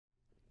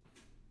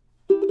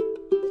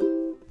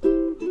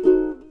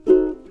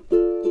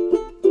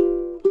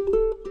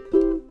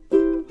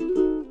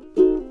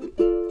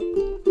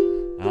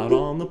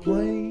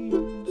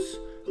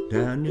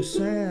to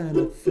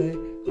Santa Fe,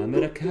 I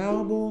met a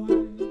cowboy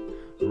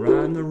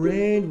riding the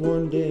range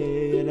one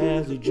day, and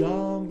as he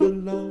jogged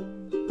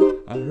along,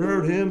 I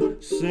heard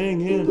him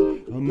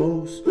singing a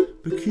most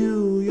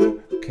peculiar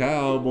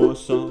cowboy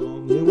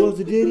song. It was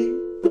a ditty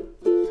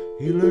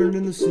he learned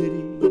in the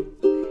city.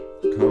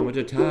 Come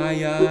to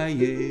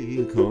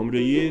tie-yi-yi, come to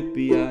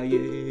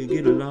yippee-yi-yi,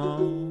 get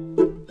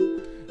along,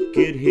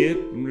 get hip,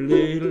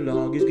 little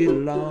doggies, get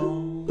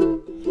along.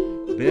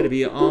 Better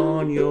be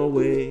on your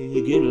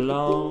way, get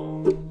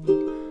along,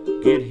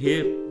 get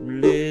hip,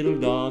 little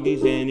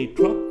doggies. And he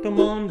trucked them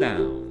on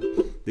down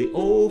the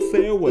old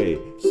fairway,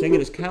 singing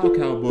his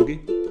cow-cow boogie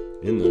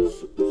in the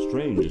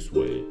strangest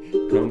way.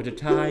 Come to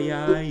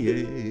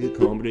tie-yi-yi,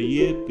 come to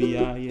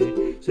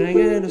yippee-yi-yi,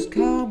 singing his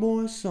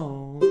cowboy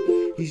song.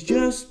 He's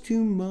just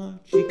too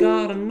much. He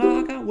got a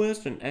knockout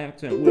western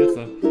accent with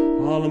a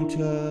Harlem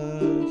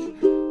touch.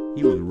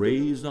 He was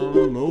raised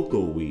on loco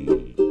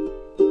weed.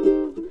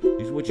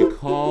 He's what you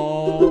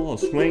call a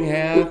swing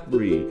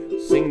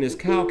half-breed, singing his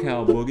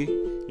cow-cow boogie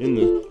in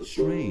the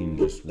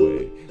strangest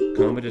way.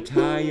 Come to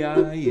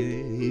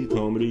tie-yi-yi,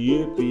 come to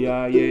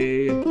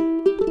yippee-yi-yi.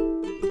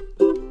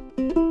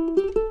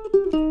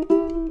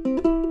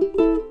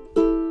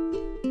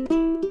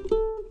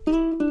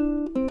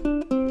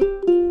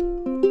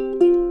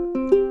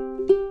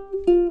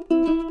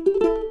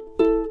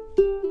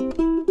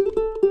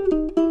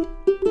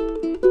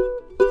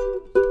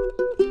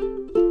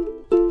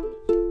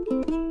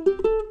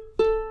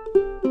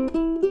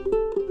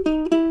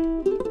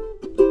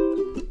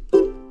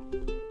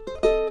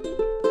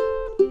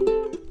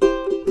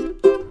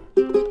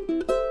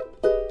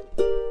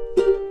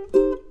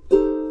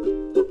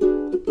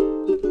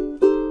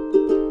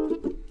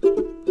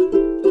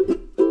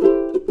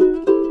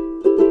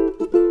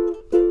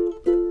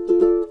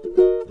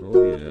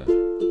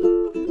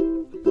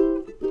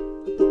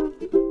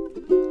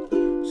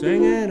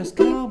 Singing his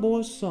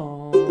cowboy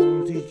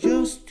songs, he's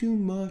just too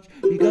much.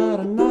 He got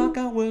a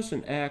knockout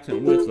western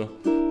accent with a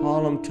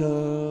Harlem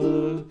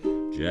touch.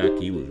 Jack,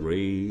 he was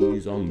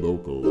raised on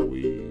loco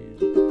weed.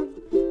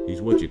 He's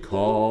what you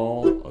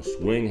call a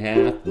swing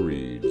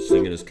half-breed,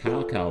 singing his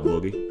cow-cow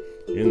boogie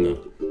in the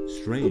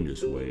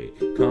strangest way.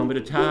 Come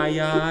to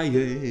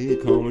tie-yi-yi,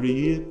 come to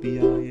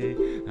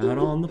yippee-yi-yi. Out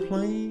on the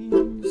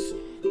plains,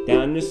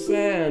 down to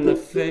Santa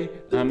Fe,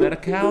 I met a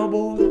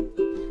cowboy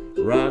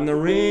riding the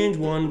range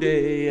one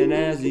day, and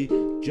as he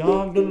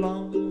jogged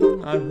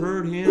along, I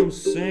heard him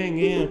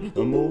singing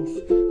a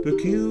most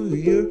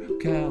peculiar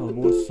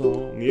cowboy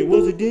song. It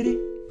was a ditty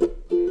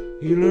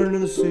he learned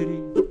in the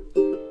city.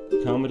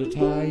 Come to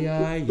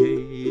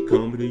tie-yi-yi,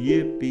 come to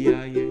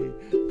yippee-yi-yi,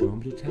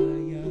 come to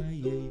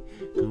tie-yi-yi,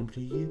 come to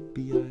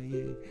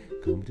yippee-yi-yi,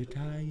 come to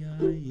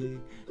tie-yi-yi,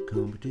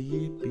 come to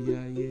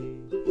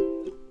yippee-yi-yi.